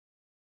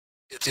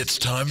It's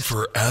time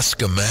for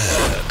Ask a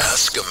Man.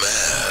 Ask a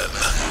Man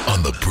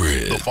on the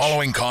bridge. The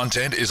following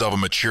content is of a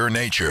mature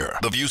nature.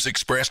 The views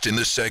expressed in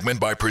this segment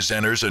by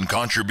presenters and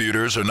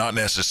contributors are not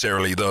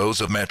necessarily those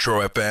of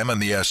Metro FM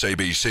and the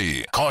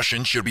SABC.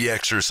 Caution should be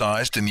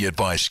exercised in the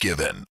advice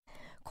given.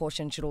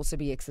 Caution should also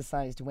be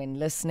exercised when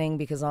listening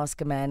because Ask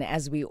a Man,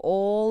 as we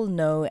all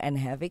know and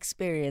have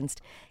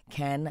experienced,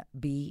 can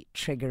be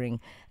triggering.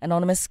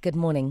 Anonymous, good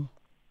morning.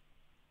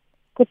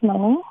 Good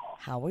morning.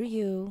 How are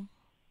you?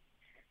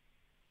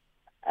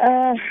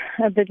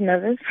 A bit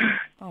nervous.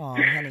 Oh,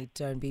 honey,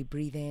 don't be.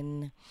 Breathe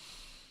in.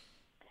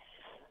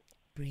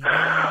 Breathe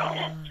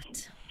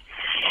out.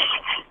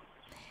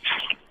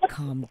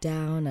 Calm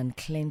down and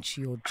clench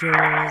your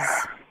jaws.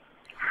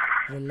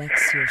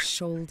 Relax your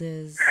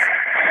shoulders.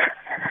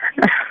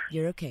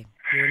 You're okay.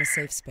 You're in a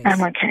safe space.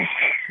 I'm okay.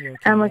 You're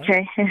okay. I'm right?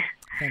 okay.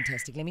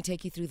 Fantastic. Let me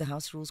take you through the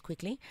house rules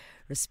quickly.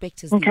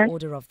 Respect is Okay. the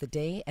order of the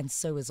day, and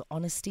so is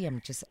honesty. I'm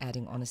just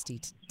adding honesty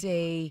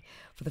today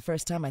for the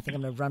first time. I think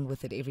I'm going to run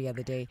with it every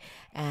other day.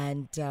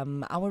 And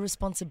our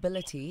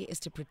responsibility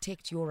is to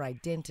protect your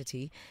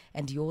identity,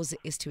 and yours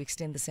is to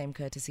extend the same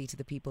courtesy to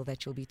the people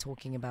that you'll be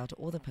talking about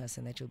or the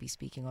person that you'll be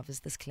speaking of. Is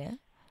this clear?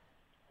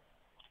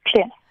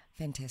 Clear.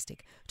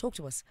 Fantastic. Talk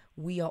to us.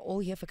 We are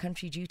all here for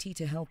country duty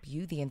to help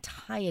you. The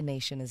entire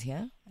nation is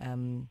here.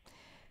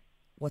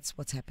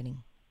 What's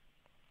happening?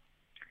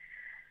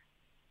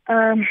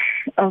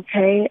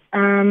 Okay.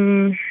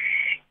 I'm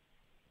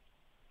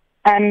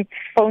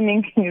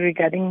phoning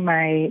regarding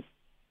my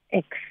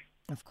ex.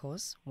 Of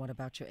course. What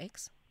about your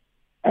ex?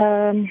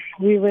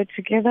 We were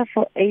together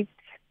for 8+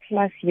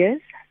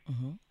 years.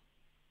 Mm-hmm.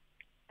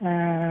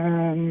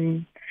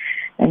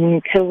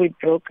 Until we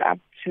broke up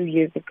 2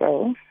 years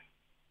ago.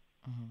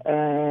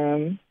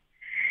 Mm-hmm.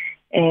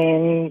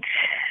 And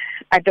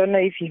I don't know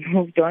if he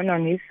moved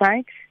on his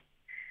side,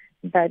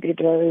 but it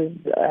was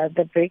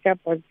the breakup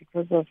was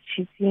because of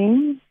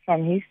cheating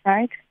from his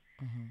side.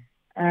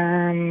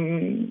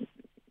 Mm-hmm.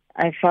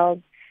 I felt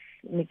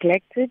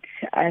neglected.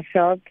 I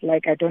felt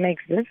like I don't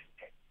exist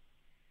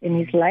in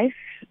his life,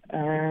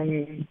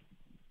 and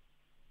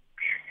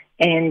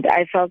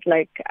I felt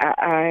like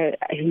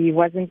he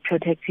wasn't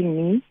protecting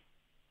me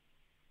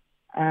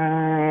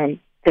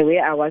the way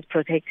I was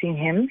protecting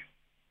him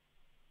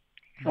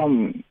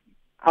from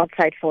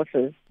outside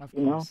forces. Of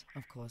you know. course.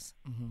 Of course.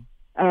 Mm-hmm.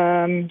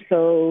 I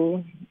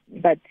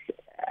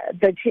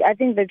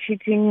think the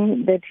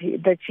cheating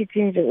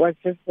was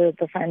just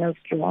the final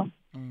straw,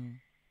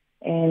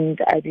 and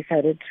I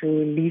decided to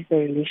leave the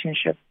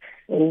relationship.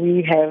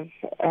 We have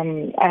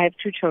I have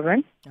 2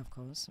 children. Of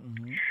course.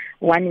 Mm-hmm.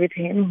 One with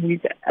him,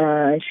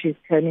 she's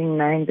turning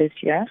 9 this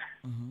year.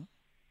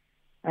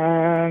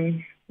 Mm-hmm.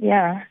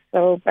 Yeah.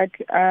 So, but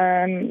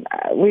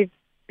we've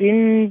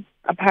been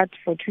apart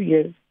for 2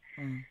 years.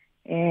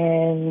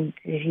 And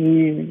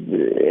he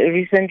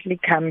recently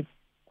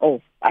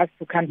asked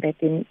to come back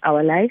in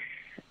our life.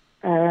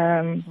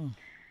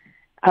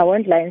 I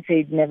won't lie and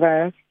say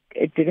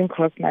it didn't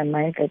cross my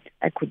mind that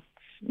I could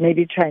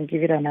maybe try and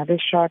give it another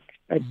shot,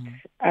 but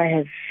I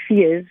have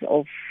fears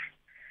of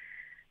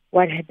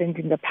what happened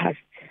in the past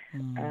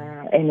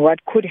and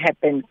what could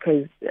happen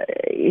because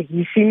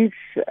he seems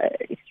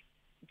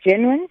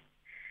genuine.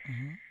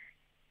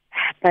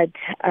 But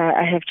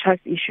I have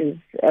trust issues.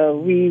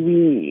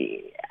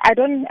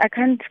 I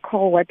can't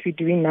call what we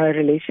do in our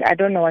relationship. I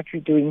don't know what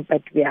we're doing,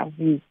 but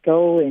we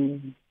go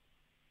and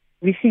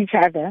we see each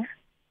other.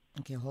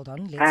 Okay, hold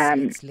on.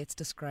 Let's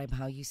describe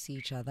how you see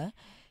each other.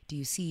 Do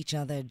you see each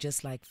other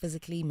just like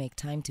physically, make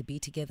time to be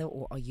together,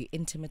 or are you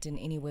intimate in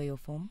any way or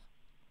form?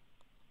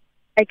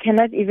 I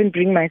cannot even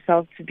bring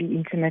myself to be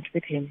intimate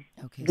with him.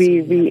 Okay,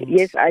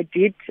 yes, I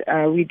did.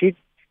 We did,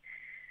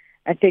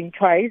 I think,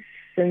 twice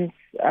since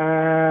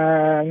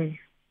the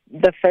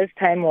first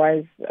time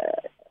was.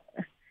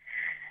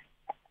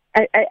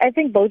 I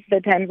think both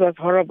the times was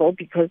horrible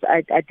because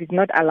I did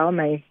not allow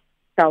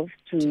myself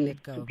to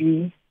let go. To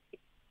be,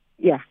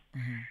 yeah.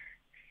 Mm-hmm.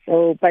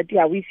 So, but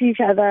yeah, we see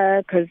each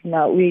other because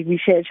now we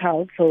share a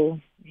child. So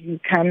he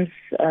comes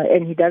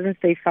and he doesn't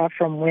stay far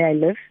from where I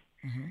live.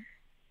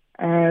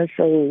 Mm-hmm.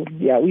 So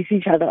yeah, we see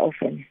each other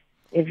often.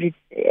 Every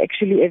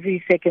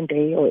second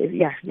day,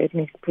 let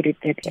me put it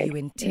that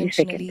way.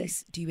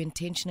 Do you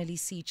intentionally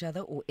see each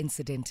other or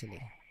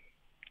incidentally?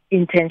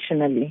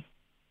 Intentionally.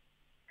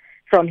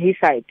 From his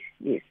side,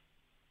 yes.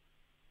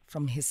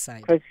 From his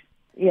side?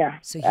 Yeah.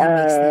 So he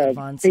makes the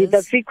advances?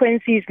 The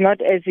frequency is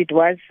not as it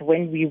was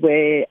when we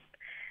were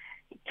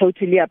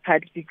totally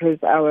apart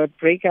because our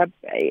breakup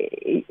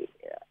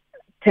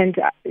turned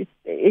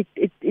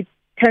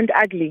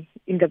ugly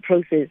in the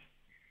process.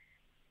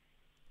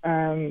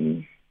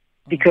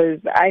 Because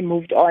I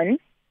moved on.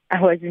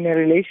 I was in a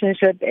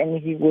relationship and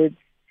he would,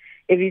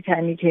 every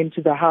time he came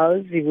to the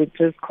house, he would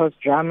just cause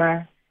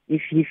drama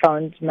if he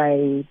found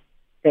my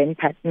then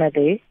partner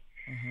there.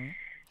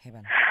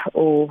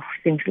 Or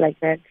things like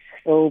that.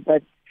 So,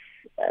 but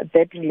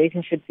that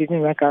relationship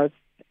didn't work out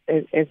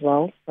as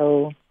well.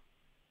 So,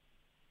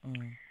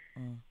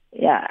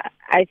 Yeah,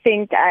 I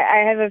think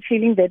I have a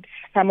feeling that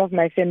some of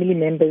my family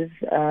members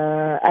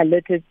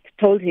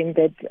told him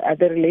that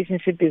the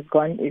relationship is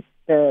gone.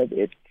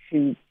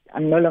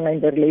 I'm no longer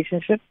in the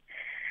relationship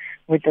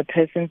with the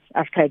person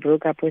after I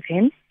broke up with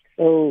him.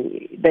 So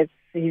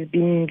he's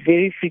been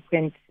very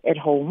frequent at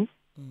home,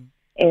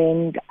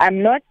 and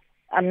I'm not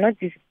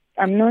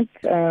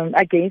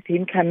against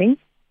him coming.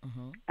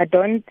 I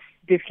don't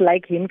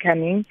dislike him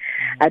coming.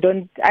 I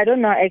don't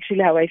know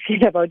actually how I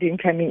feel about him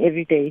coming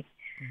every day.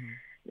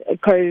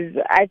 Because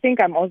I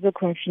think I'm also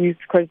confused,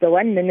 because the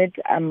 1 minute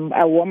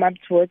I warm up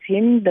towards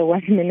him, the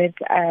 1 minute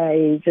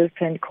I just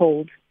turn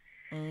cold.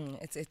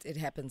 It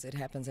happens,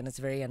 and it's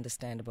very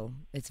understandable.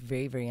 It's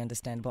very, very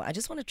understandable. I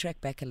just want to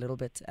track back a little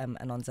bit,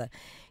 Anonza.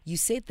 You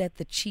said that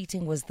the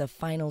cheating was the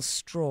final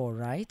straw,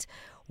 right?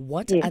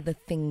 What other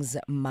things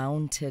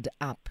mounted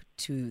up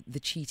to the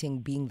cheating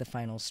being the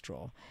final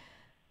straw?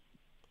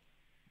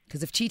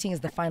 Because if cheating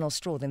is the final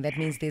straw, then that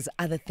means there's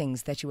other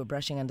things that you were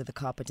brushing under the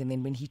carpet, and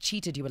then when he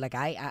cheated, you were like,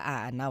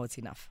 now it's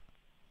enough.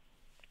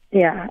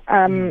 Yeah,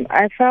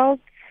 I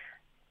felt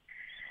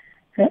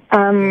You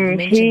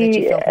mentioned that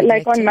you felt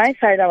like on neglected. my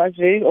side, I was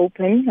very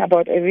open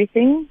about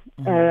everything.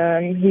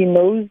 He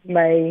knows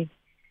my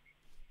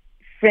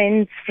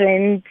friend's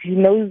friend. He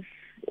knows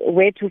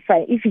where to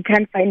find. If he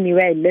can't find me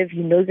where I live,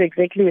 he knows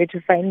exactly where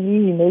to find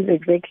me. He knows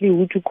exactly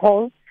who to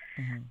call.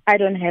 I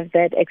don't have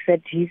that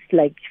except his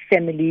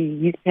family,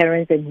 his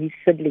parents and his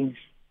siblings,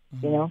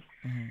 you know.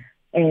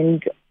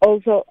 And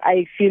also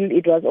I feel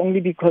it was only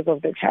because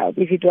of the child.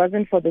 If it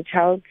wasn't for the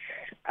child,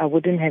 I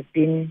wouldn't have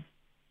been.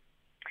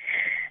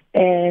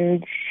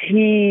 And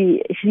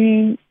he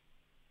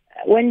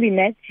when we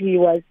met, he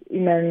was he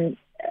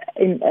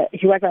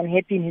was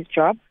unhappy in his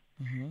job.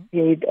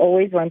 He'd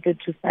always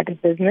wanted to start a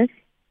business.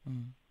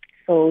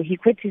 So he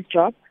quit his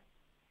job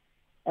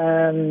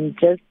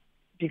just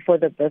before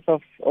the birth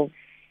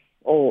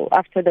or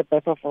after the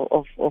birth of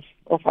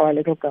our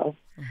little girl.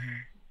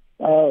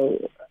 So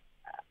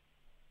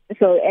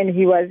and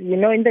he was,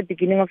 in the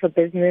beginning of the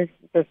business,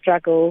 the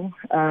struggle,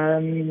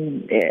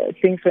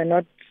 things were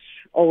not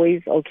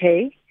always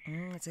okay.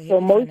 It's a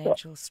heavy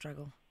financial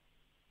struggle.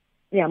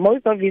 Yeah,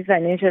 most of his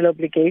financial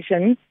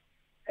obligations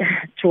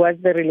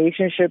towards the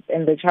relationship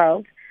and the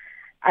child,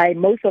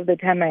 most of the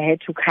time I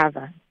had to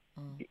cover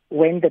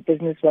when the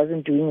business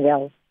wasn't doing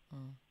well.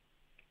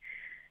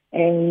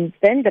 And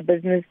then the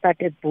business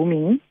started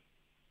booming,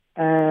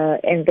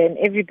 and then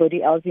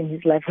everybody else in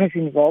his life was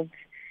involved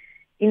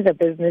in the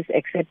business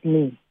except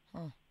me.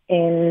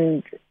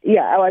 And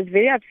yeah, I was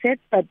very upset,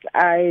 but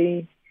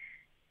I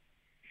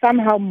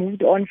somehow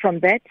moved on from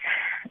that.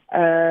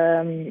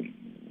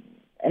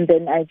 And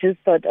then I just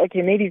thought,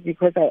 okay, maybe it's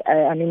because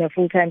I'm in a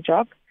full-time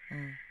job.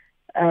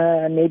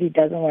 Maybe it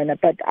doesn't want to.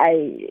 But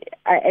I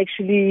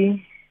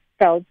actually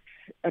felt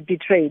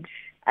betrayed.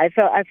 I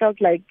felt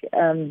like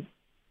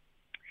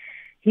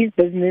his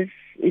business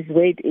is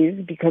where it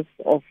is because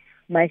of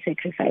my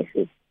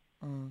sacrifices.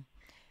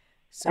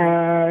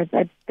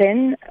 But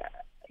then,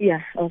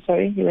 oh,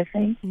 sorry, you were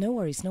saying? No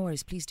worries.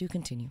 Please do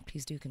continue.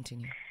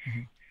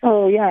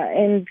 Oh, yeah,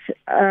 and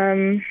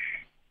and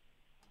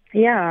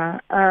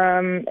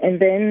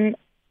then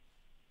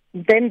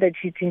the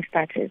cheating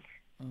started.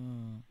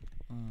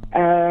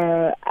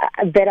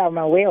 That I'm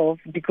aware of,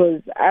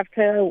 because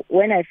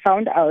when I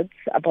found out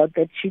about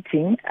the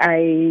cheating,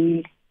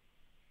 I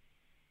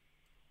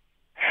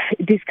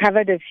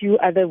discovered a few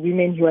other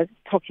women he was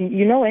talking.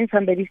 When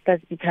somebody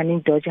starts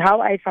becoming dodgy,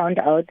 how I found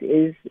out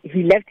is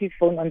he left his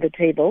phone on the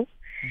table.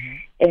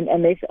 And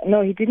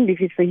he didn't leave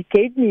his phone. He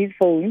gave me his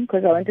phone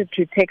because I wanted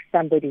to text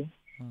somebody.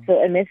 So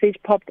a message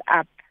popped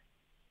up,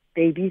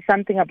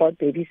 something about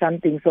baby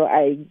something. So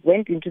I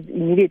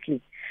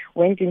immediately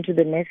went into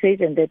the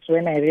message, and that's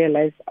when I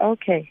realized,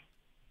 okay.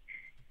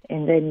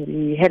 And then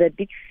we had a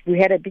big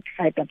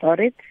fight about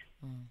it,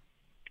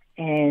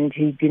 and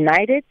he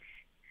denied it.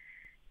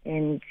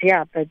 And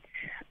but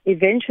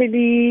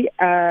eventually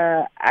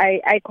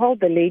I called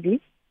the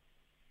lady,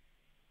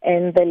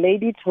 and the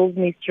lady told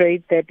me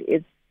straight that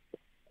it's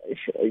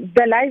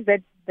the lies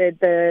that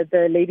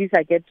the ladies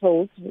I get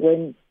told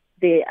when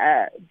they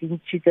are being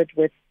cheated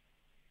with.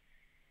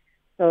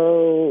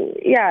 So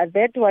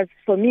that was,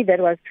 for me, that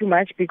was too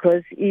much,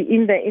 because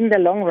in the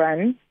long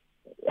run,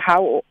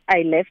 how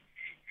I left,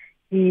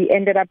 he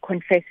ended up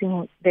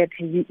confessing that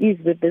he is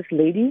with this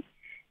lady,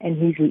 and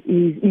he's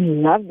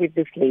in love with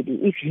this lady.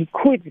 If he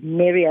could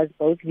marry us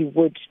both, he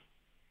would.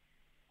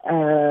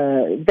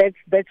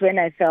 That's when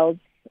I felt,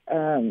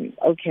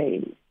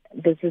 okay,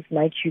 this is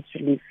my cue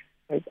to leave.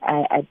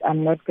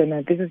 I'm not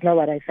gonna. This is not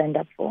what I signed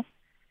up for.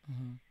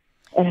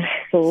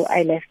 So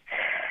I left.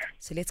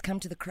 So let's come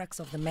to the crux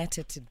of the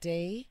matter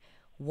today.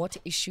 What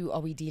issue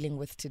are we dealing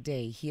with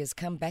today? He has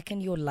come back in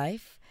your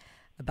life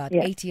about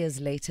 8 years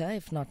later,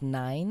 if not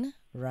 9,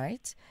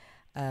 right?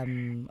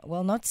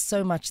 Well, not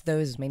so much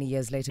those many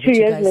years later. 2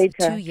 years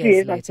later. 2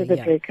 years later, after the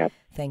breakup.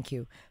 Thank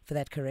you for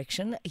that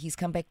correction. He's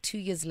come back 2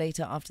 years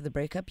later after the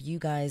breakup. You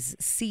guys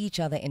see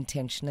each other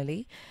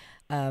intentionally.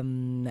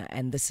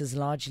 and this is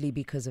largely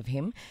because of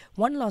him.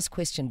 One last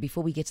question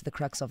before we get to the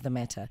crux of the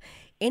matter.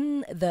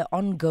 In the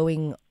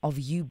ongoing of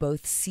you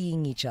both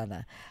seeing each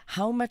other,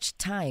 how much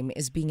time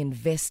is being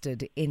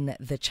invested in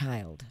the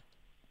child?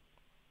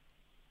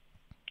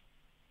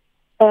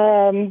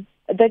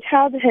 The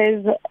child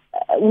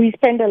we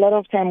spend a lot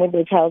of time with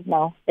the child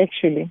now,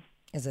 actually.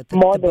 Is it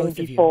more the than both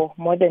before,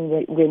 more than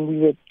when we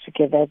were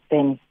together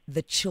then.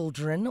 The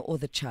children or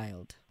the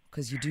child?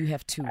 Because you do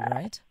have two,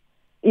 right?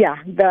 Yeah,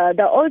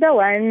 the older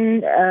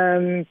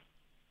one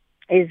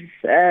is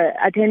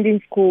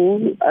attending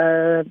school,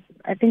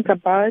 I think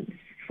about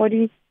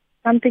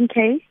 40-something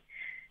K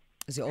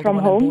from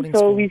home, so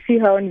school? we see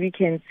her on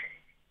weekends.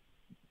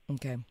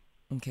 Okay.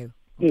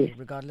 Yes.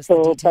 Regardless so,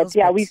 of the details. but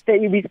yeah,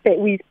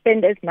 we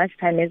spend as much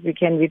time as we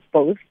can with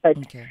both. But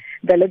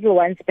the little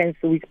one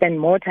we spend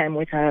more time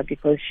with her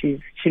because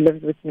she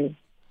lives with me.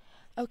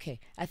 Okay,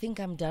 I think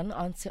I'm done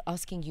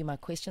asking you my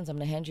questions. I'm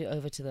going to hand you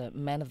over to the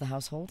man of the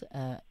household,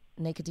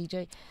 Naked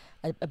DJ.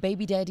 A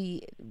baby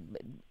daddy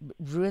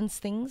ruins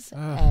things,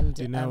 and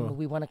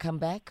we want to come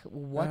back.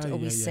 What are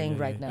we saying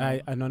right now?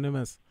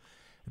 Anonymous.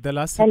 The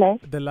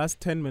last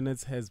 10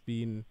 minutes has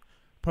been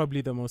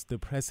probably the most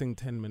depressing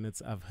 10 minutes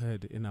I've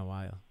heard in a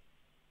while.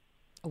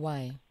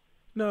 Why?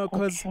 No,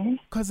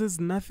 because there's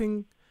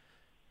nothing.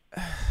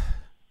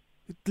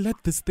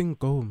 Let this thing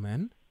go,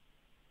 man.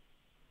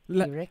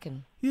 You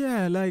reckon?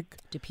 Yeah, like.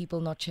 Do people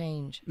not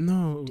change?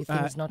 No. Do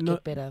things not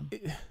get better?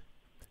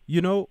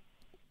 You know,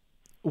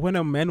 when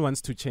a man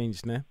wants to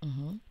change,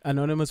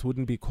 Anonymous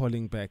wouldn't be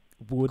calling back,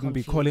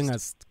 be calling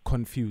us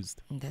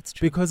confused. That's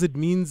true. Because it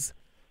means.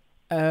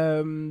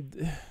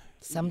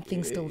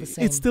 Something's still the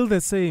same. It's still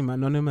the same,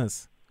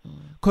 Anonymous.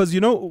 Because,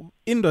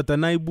 indoda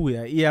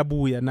naibuya,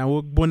 iyabuya,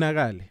 nawo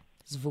kubonakale.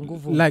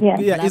 Like,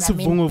 it's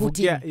vunguvu.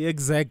 Yeah,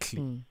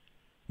 exactly.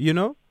 You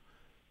know?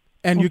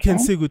 And you can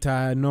see,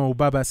 no,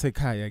 Baba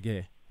Sekaya,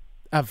 yeah.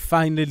 I've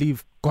finally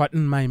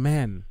gotten my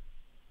man.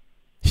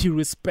 He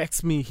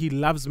respects me. He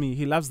loves me.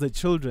 He loves the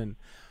children.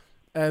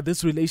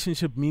 This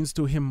relationship means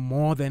to him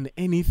more than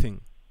anything.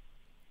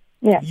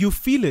 Yeah. You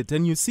feel it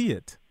and you see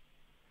it.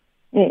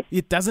 Yes.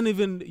 It doesn't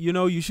even,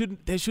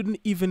 there shouldn't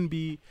even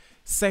be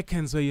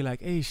seconds where you're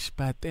like,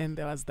 but then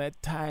there was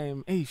that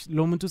time.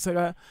 Lomuntu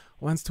Sega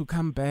wants to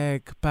come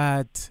back,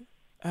 but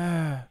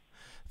there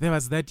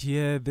was that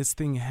year, this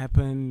thing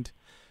happened.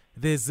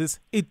 There's this.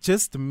 It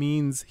just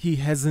means he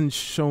hasn't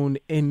shown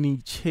any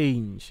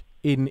change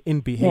in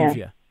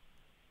behavior.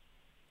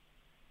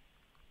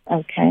 Yeah.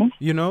 Okay.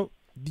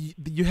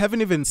 You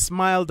haven't even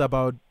smiled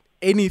about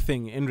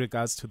anything in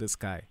regards to this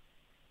guy.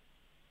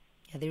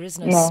 Yeah, there is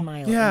no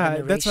smile in the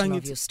narration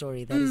of your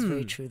story. That is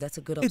very true. That's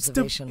a good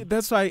observation.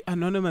 That's why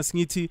Anonymous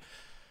Ngiti,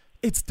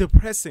 it's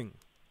depressing.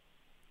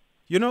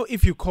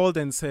 If you called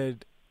and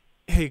said,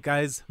 hey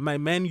guys, my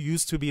man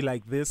used to be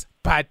like this,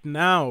 but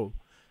now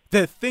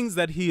the things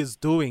that he is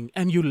doing,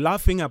 and you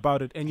laughing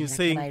about it, and you're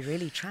saying, I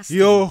really trust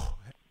him.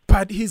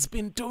 But he's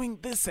been doing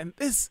this and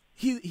this.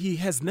 He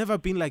has never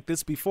been like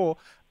this before.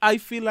 I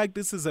feel like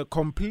this is a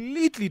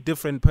completely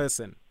different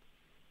person.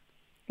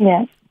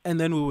 Yeah. And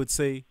then we would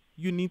say,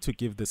 you need to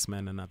give this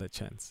man another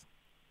chance.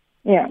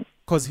 Yeah.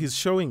 Because he's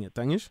showing it,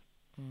 Tangish.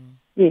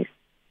 Yes.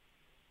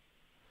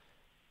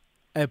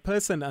 A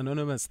person,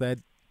 Anonymous, that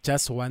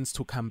just wants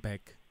to come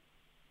back.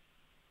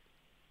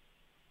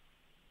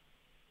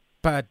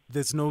 But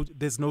there's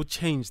no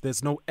change.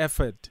 There's no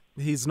effort.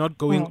 He's not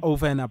going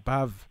over and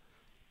above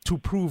to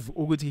prove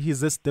he's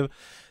this.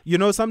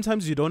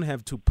 Sometimes you don't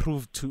have to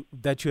prove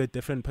that you're a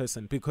different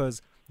person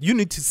because you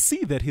need to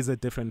see that he's a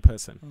different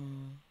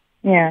person.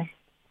 Yeah.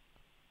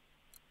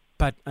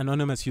 But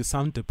Anonymous, you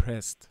sound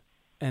depressed,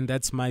 and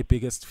that's my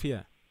biggest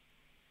fear.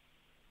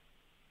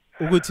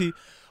 Ukuthi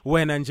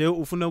wena nje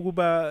ufuna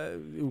kuba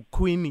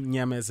Queen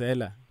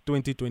Nyamezela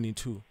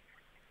 2022.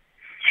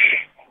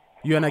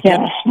 You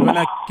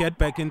wanna get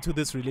back into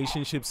this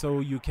relationship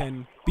so you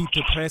can be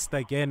depressed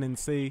again and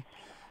say,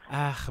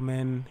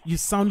 man, you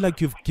sound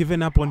like you've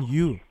given up on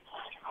you.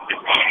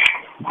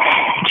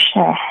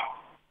 Sure.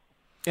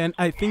 And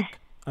I think,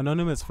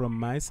 Anonymous, from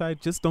my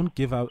side, just don't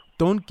give up.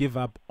 Don't give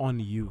up on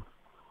you.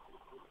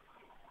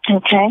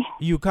 Okay.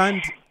 You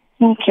can't.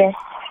 Okay.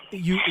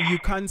 You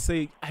can't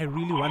say, I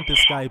really want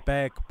this guy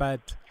back,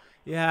 but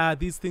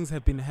these things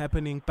have been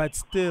happening. But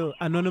still,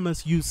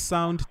 Anonymous, you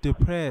sound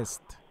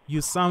depressed.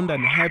 You sound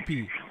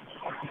unhappy.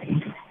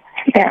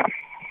 Yeah.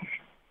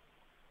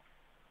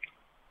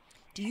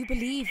 Do you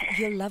believe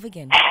you'll love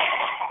again?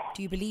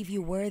 Do you believe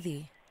you're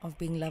worthy of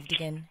being loved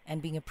again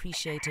and being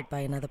appreciated by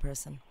another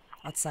person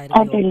outside of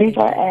I your believe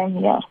I baby? am,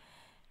 yeah.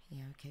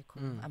 Yeah, okay,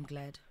 cool. I'm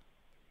glad.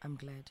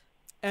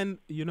 And,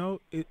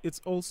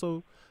 it's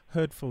also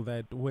hurtful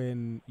that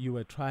when you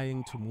were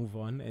trying to move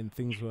on and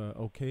things were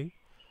okay,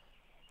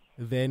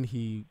 then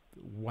he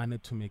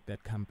wanted to make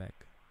that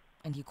comeback.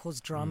 And he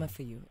caused drama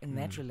for you in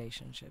that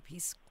relationship.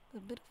 He's a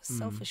bit of a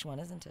selfish one,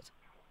 isn't it?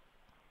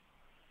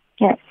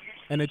 Yeah.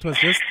 And it was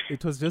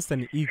just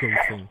an ego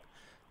thing.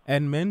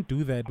 And men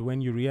do that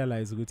when you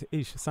realize,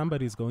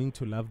 somebody's going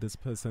to love this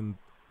person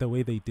the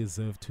way they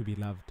deserve to be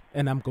loved,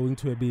 and I'm going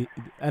to be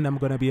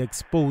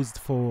exposed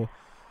for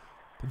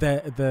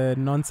the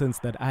nonsense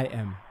that I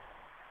am.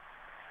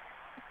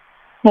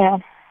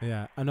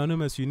 Yeah,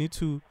 Anonymous, you need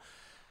to.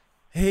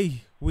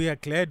 Hey, we are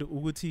glad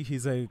Uguti,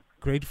 he's a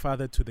great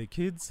father to the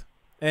kids.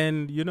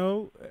 And,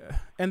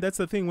 and that's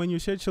the thing, when you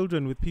share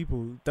children with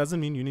people, doesn't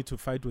mean you need to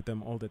fight with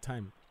them all the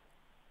time.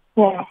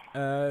 Yeah.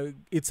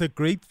 It's a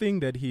great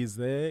thing that he's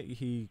there.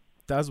 He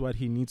does what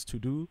he needs to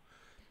do.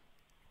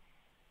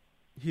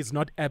 He's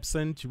not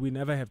absent. We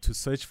never have to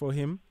search for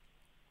him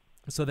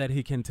so that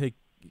he can take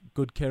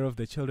good care of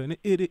the children.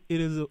 It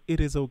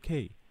is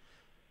okay.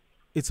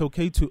 It's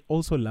okay to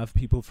also love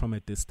people from a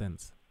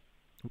distance.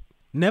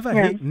 Never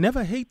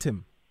hate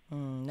him.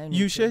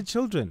 You share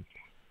children.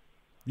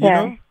 You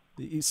know?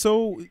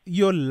 So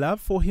your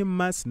love for him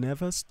must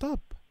never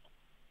stop.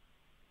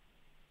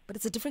 But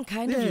it's a different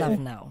kind of love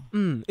now.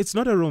 It's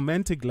not a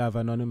romantic love,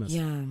 Anonymous.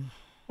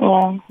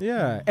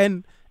 Yeah.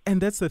 And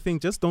that's the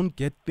thing. Just don't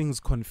get things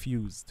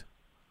confused.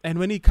 And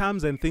when he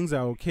comes and things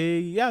are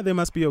okay, they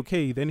must be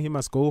okay. Then he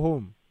must go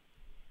home.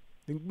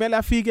 And then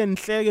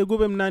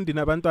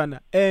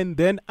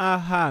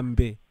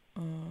ahambe.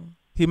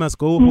 He must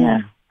go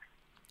home.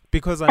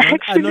 Because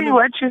actually,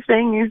 what you're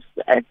saying is,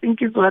 I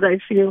think, is what I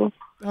feel.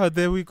 Oh,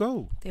 there we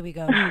go.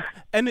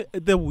 And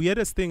the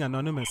weirdest thing,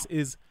 Anonymous,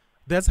 is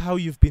that's how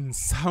you've been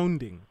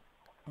sounding.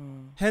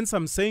 Hence,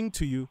 I'm saying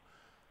to you,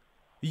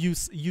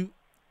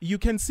 you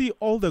can see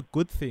all the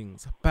good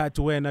things, but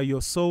when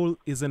your soul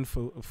isn't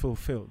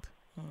fulfilled,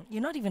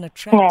 you're not even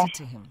attracted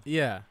to him.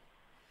 Yeah.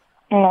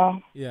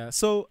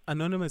 So,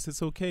 Anonymous,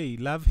 it's okay.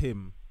 Love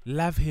him.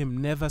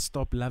 Never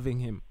stop loving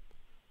him.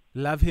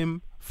 Love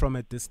him from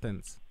a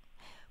distance.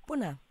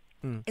 Buna,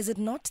 is it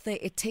not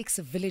that it takes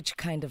a village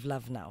kind of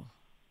love now?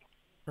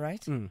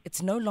 Right?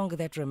 It's no longer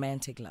that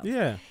romantic love.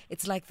 Yeah.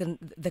 It's like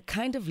the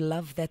kind of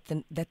love that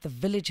the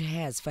village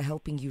has for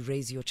helping you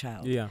raise your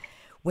child. Yeah.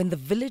 When the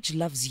village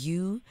loves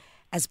you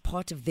as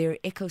part of their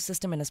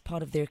ecosystem and as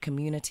part of their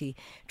community,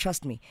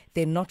 trust me,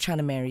 they're not trying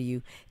to marry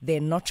you. They're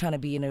not trying to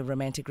be in a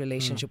romantic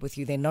relationship with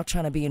you. They're not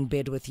trying to be in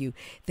bed with you.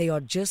 They are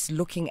just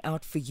looking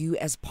out for you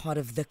as part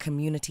of the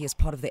community, as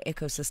part of the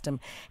ecosystem.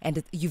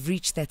 And you've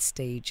reached that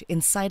stage.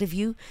 Inside of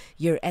you,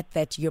 you're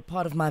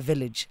part of my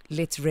village.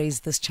 Let's raise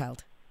this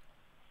child.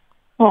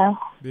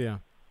 Yeah.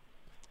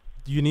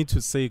 You need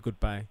to say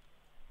goodbye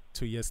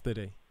to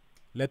yesterday.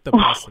 Let the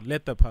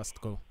past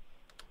go.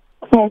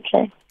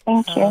 Okay.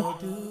 Thank you. How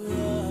do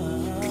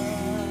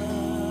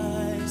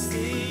I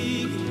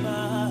say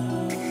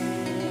goodbye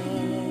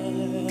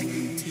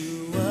to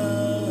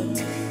what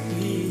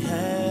we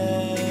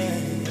had?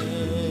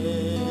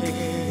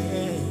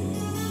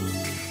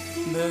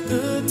 The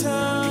good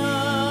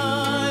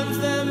times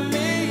that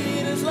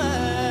made us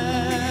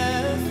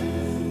laugh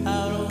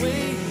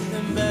outweigh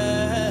them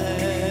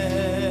bad.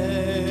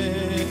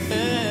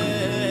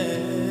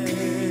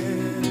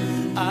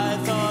 I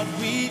thought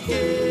we'd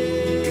get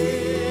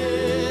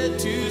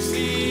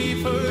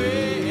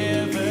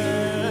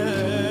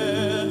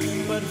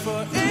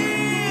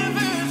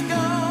forever's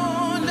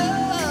gone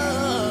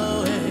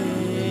away.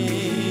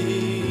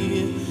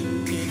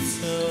 It's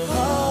so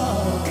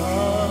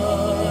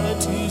hard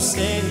to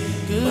say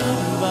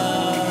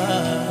goodbye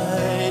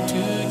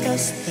to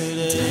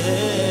yesterday.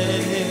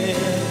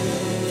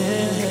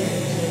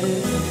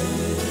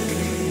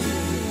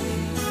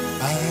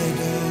 I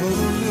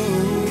don't know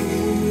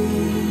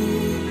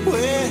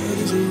where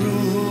this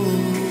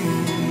road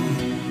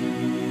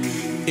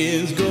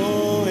is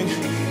going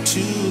to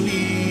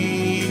lead.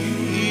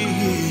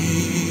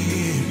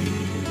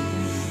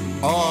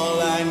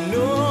 All I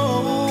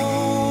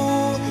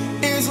know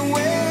is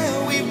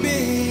where we've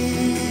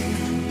been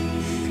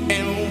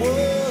and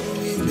what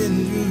we've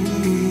been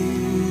through.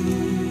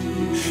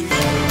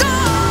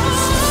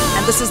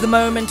 And this is the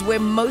moment where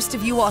most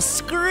of you are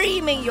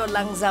screaming your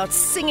lungs out,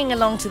 singing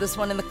along to this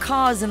one in the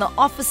cars, in the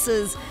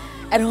offices,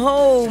 at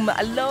home,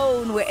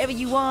 alone, wherever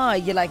you are.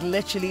 You're like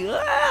literally...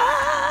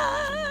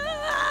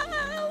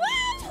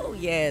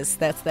 Yes,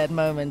 that's that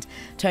moment.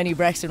 Tony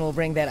Braxton will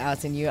bring that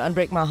out in you.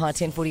 Unbreak My Heart,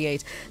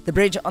 10:48. The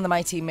bridge on the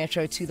Mighty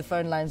Metro. To the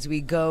phone lines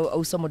we go.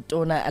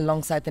 Osomodona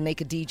alongside the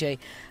Naked DJ.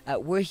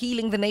 We're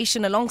healing the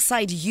nation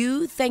alongside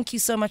you. Thank you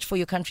so much for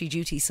your country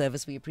duty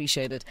service. We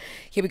appreciate it.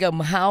 Here we go.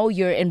 Mahau,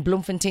 you're in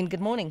Bloemfontein. Good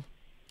morning.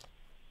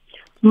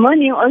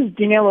 Morning,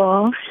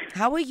 Osdinewo.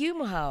 How are you,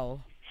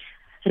 Mahau?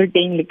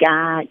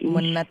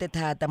 Monate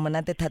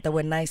tata.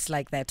 We're nice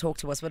like that. Talk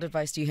to us. What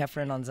advice do you have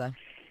for Anonza?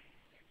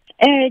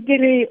 Ke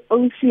re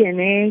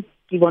OCN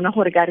ke bona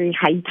gore ka re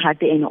ha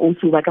ithate ene o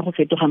se ba ka go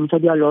fetoga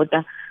mosadi a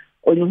lota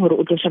o leng gore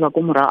o tlo sheba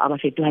go morao a ba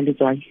fetoga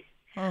letswai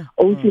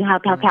o se ha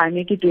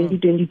phapane ke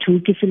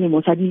 2022 ke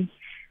selemo sa di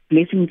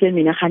blessings tse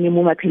menagane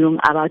mo maphelong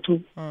a batho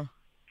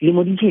le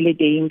mo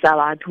ditšheleteng tsa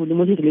batho le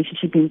mo di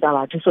relationshipeng tsa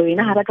batho so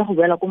ena ha ba ka go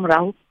boela go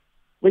morao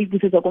o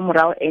ipusetsa go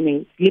morao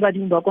ene le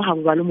badimo ba go ga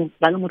ba le mo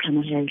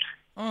tlhanogela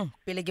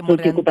pele ke mo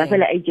re go ba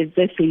fela agent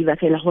tse favor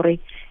fela gore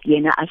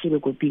yena a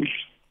shebe go pele.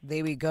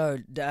 There we go.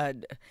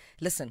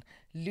 Listen,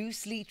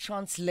 loosely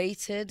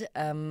translated,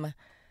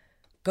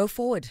 Go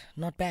forward,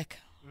 not back.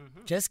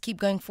 Just keep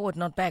going forward,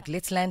 not back.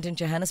 Let's land in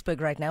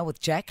Johannesburg right now with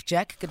Jack.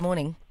 Jack, good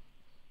morning.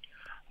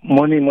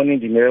 Morning,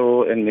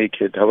 Dineo and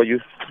Naked. How are you?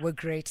 We're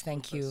great,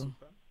 thank you.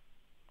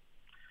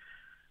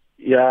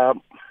 Yeah,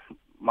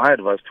 my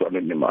advice to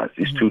Anonymous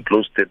is to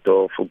close the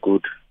door for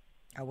good.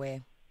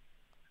 Aware.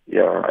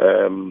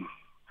 Yeah,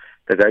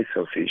 the guy's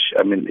selfish.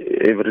 I mean,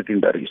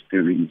 everything that he's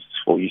doing is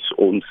for his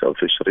own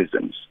selfish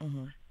reasons.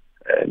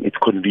 And it's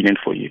convenient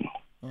for him.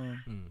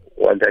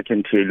 What I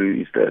can tell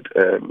you is that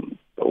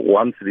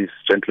once this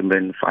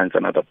gentleman finds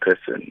another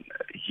person,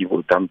 he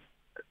will dump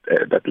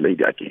that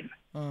lady again.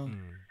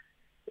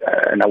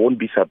 And I won't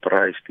be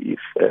surprised if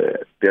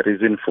the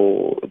reason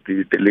for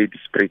the lady's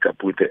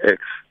breakup with the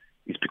ex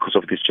is because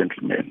of this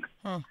gentleman.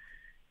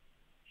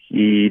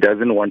 He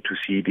doesn't want to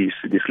see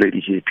this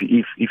lady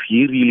happy. If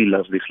he really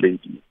loves this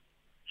lady,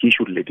 he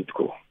should let it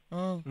go.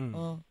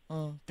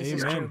 This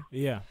is true.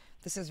 Yeah.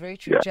 This is very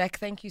true. Yeah. Jack,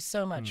 thank you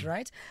so much,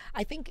 right?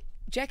 I think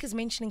Jack is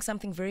mentioning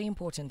something very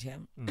important here.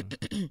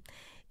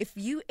 If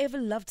you ever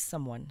loved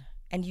someone,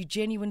 and you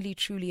genuinely,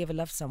 truly ever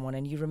loved someone,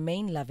 and you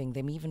remain loving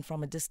them even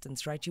from a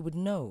distance, right, you would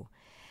know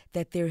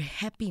that their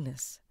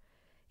happiness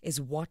is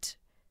what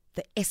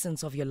the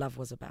essence of your love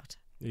was about.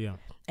 Yeah.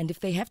 And if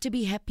they have to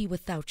be happy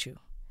without you,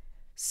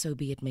 so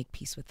be it, make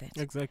peace with that.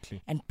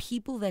 Exactly. And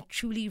people that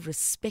truly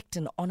respect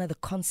and honor the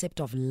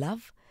concept of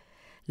love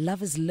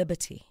is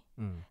liberty.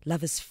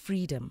 Love is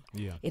freedom.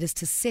 Yeah. It is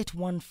to set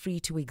one free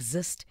to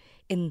exist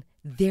in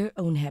their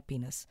own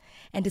happiness.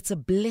 And it's a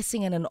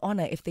blessing and an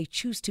honor if they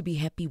choose to be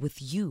happy with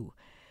you.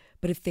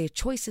 But if their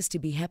choice is to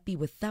be happy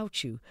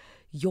without you,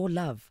 your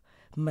love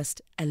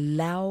must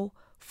allow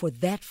for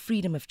that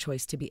freedom of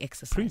choice to be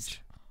exercised.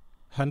 Preach.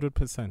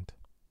 100%.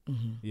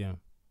 Yeah.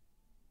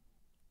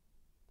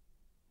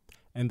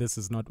 And this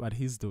is not what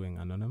he's doing,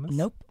 Anonymous?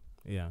 Nope.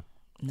 Yeah.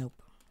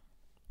 Nope.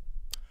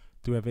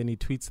 Do you have any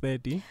tweets there,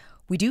 Dee?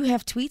 We do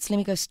have tweets. Let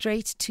me go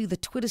straight to the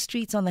Twitter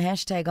streets on the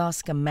hashtag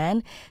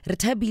 #AskAman.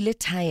 Retabile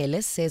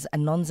Tayeles says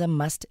Anonza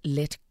must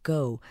let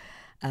go.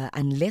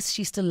 Unless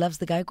she still loves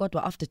the guy, God,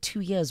 well, after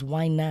 2 years,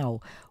 why now?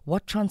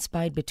 What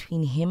transpired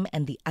between him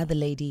and the other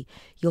lady?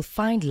 You'll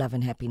find love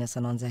and happiness,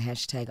 Anonza,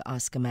 hashtag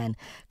 #AskAman.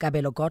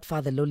 Gabelo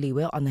Godfather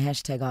Loliwe on the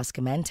hashtag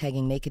 #AskAman,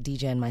 tagging Naked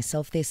DJ and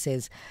myself there,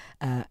 says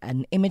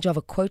an image of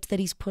a quote that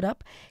he's put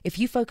up. If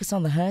you focus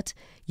on the hurt,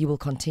 you will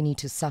continue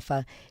to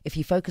suffer. If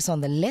you focus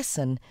on the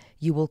lesson,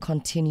 you will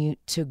continue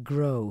to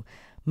grow.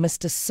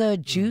 Mr. Sir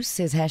Juice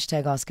says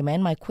hashtag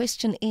 #AskAman. My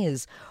question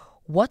is,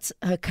 what's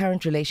her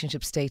current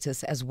relationship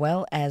status, as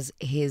well as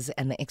his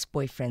and the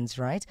ex-boyfriend's,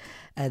 right?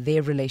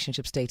 Their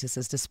relationship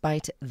statuses,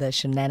 despite the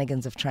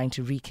shenanigans of trying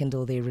to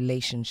rekindle their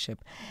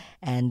relationship.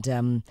 And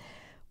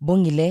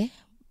Bongile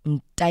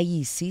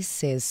Mtayisi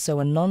says, so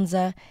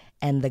Anonza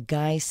and the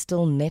guy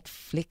still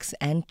Netflix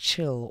and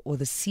chill, or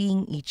the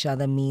seeing each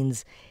other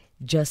means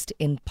just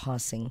in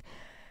passing.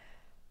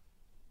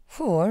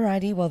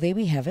 Alrighty, well, there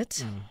we have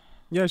it.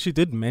 Yeah, she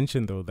did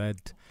mention, though,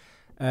 that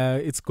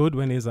it's good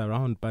when he's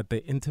around, but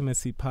the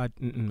intimacy part,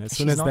 as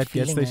soon as that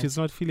gets there, she's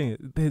not feeling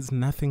it. There's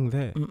nothing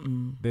there.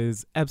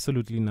 There's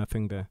absolutely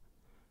nothing there.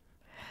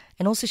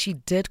 And also, she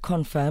did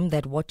confirm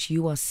that what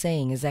you are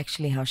saying is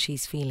actually how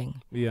she's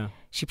feeling. Yeah.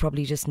 She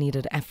probably just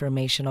needed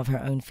affirmation of her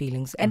own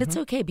feelings. And it's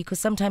okay, because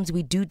sometimes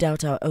we do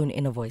doubt our own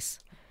inner voice.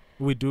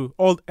 We do.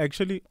 All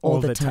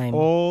the time.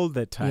 All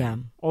the time. Yeah.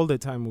 All the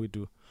time we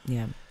do.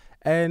 Yeah.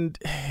 And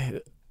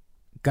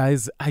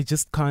guys, I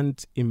just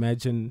can't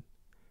imagine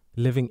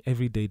living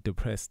every day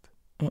depressed.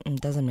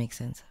 Doesn't make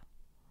sense.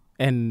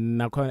 And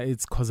now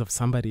it's because of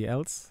somebody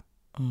else?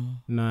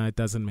 No, it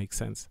doesn't make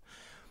sense.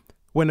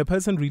 When a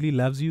person really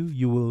loves you,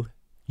 you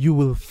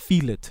will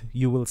feel it.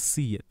 You will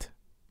see it.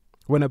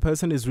 When a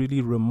person is really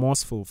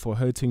remorseful for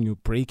hurting you,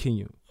 breaking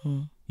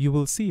you, you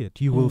will see it.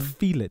 You will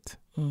feel it.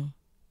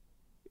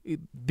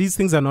 These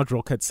things are not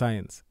rocket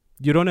science.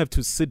 You don't have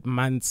to sit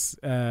months,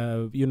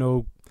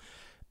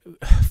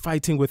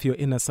 fighting with your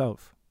inner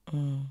self.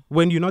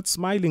 When you're not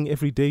smiling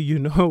every day, you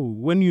know.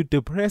 When you're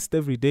depressed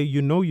every day,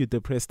 you know you're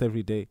depressed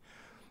every day.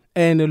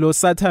 And lo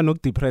Satan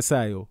ok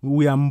depressayo,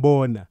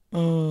 uyambona.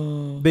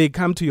 They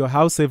come to your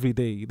house every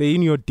day. They're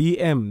in your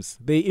DMs.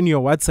 They're in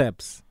your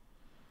WhatsApps.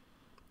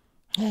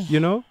 You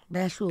know?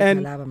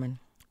 And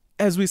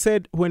as we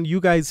said, when you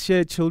guys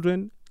share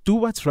children, do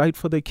what's right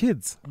for the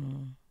kids.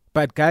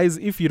 But guys,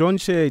 if you don't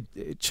share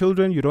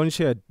children, you don't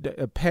share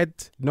a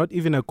pet, not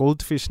even a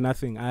goldfish,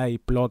 nothing.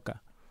 Blocker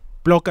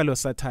lo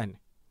Satan.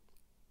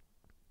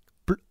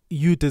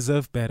 You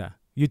deserve better.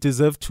 You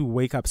deserve to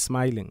wake up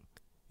smiling.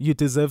 You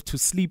deserve to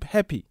sleep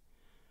happy.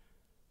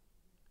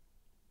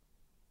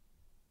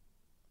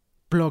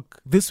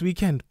 Block this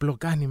weekend.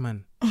 Block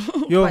man.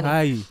 Yo,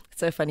 hi. It's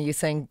so funny you're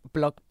saying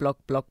block,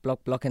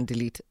 and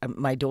delete.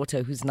 My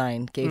daughter, who's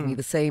 9, gave me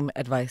the same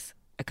advice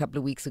a couple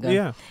of weeks ago.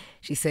 Yeah.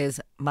 She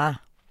says, Ma,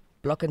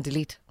 block and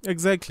delete.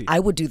 Exactly. I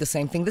would do the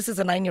same thing. This is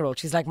a 9-year-old.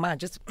 She's like, Ma,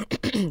 just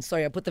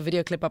sorry, I put the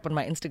video clip up on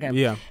my Instagram.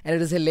 Yeah. And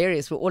it is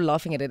hilarious. We're all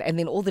laughing at it. And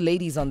then all the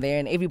ladies on there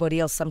and everybody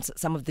else,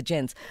 some of the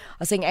gents,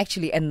 are saying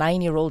actually a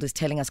 9-year-old is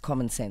telling us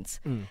common sense.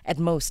 At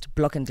most,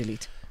 block and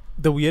delete.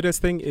 the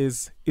weirdest thing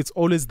is it's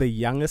always the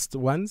youngest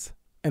ones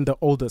and the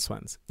oldest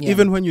ones. Yeah.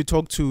 Even when you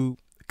talk to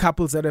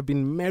couples that have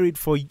been married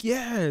for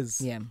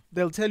years, Yeah.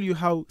 they'll tell you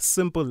how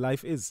simple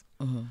life is.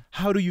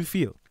 How do you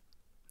feel?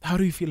 How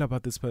do you feel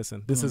about this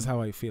person? This is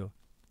how I feel.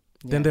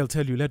 Then they'll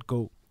tell you, let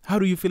go. How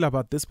do you feel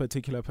about this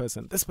particular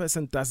person? This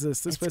person does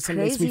this. This person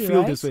makes me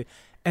feel this way.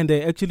 And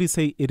they actually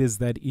say it is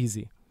that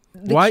easy.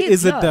 Why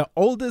is it the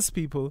oldest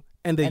people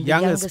and the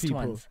youngest people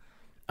ones.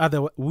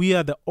 We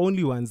are the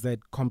only ones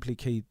that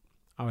complicate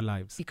our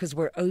lives? Because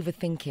we're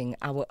overthinking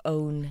our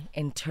own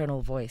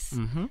internal voice.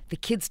 The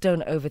kids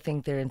don't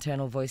overthink their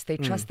internal voice. They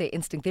trust their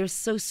instinct. They're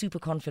so super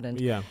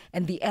confident. Yeah.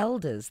 And the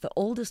elders, the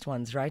oldest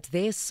ones, right?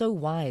 They're so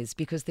wise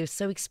because they're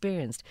so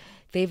experienced.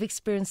 They've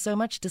experienced so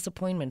much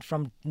disappointment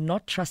from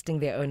not trusting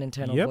their own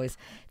internal voice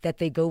that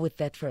they go with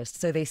that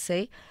first. So they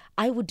say,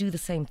 I would do the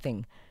same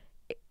thing.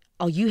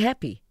 Are you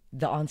happy?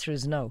 The answer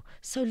is no.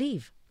 So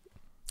leave.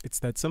 It's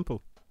that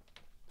simple.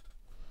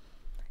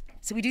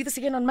 So we do this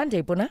again on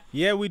Monday, Buna?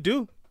 Yeah, we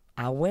do.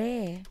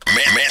 Aware.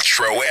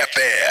 Metro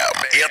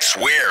FM, it's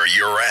where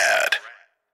you're at.